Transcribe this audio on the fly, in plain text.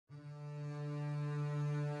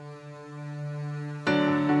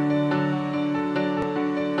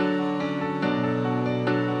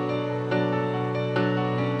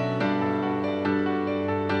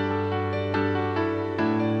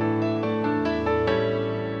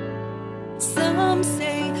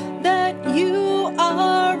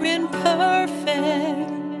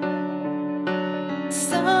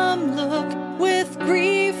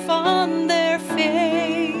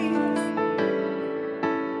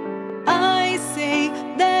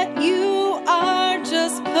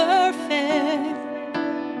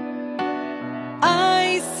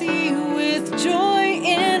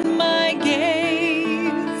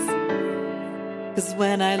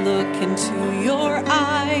when I look into your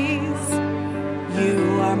eyes,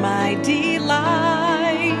 you are my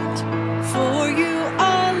delight. For you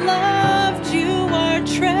are loved, you are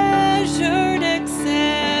treasured,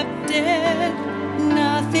 accepted.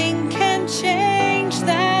 Nothing can change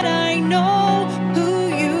that. I know who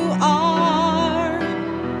you are.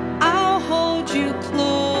 I'll hold you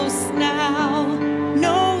close now.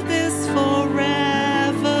 Know this forevermore.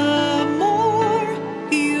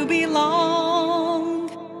 You belong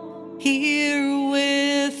here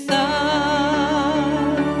with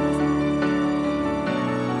us.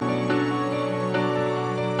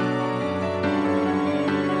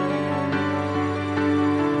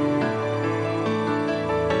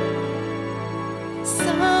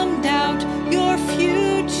 Some doubt your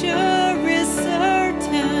future is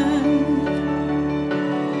certain.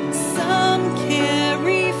 Some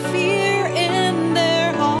carry fear in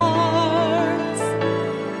their hearts.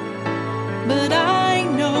 But I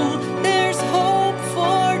know there's hope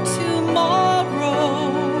for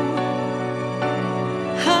tomorrow.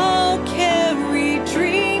 I'll carry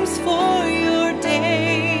dreams for your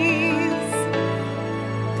days.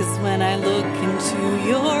 'Cause when I look into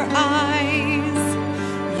your eyes,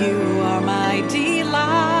 you are my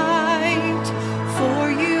delight.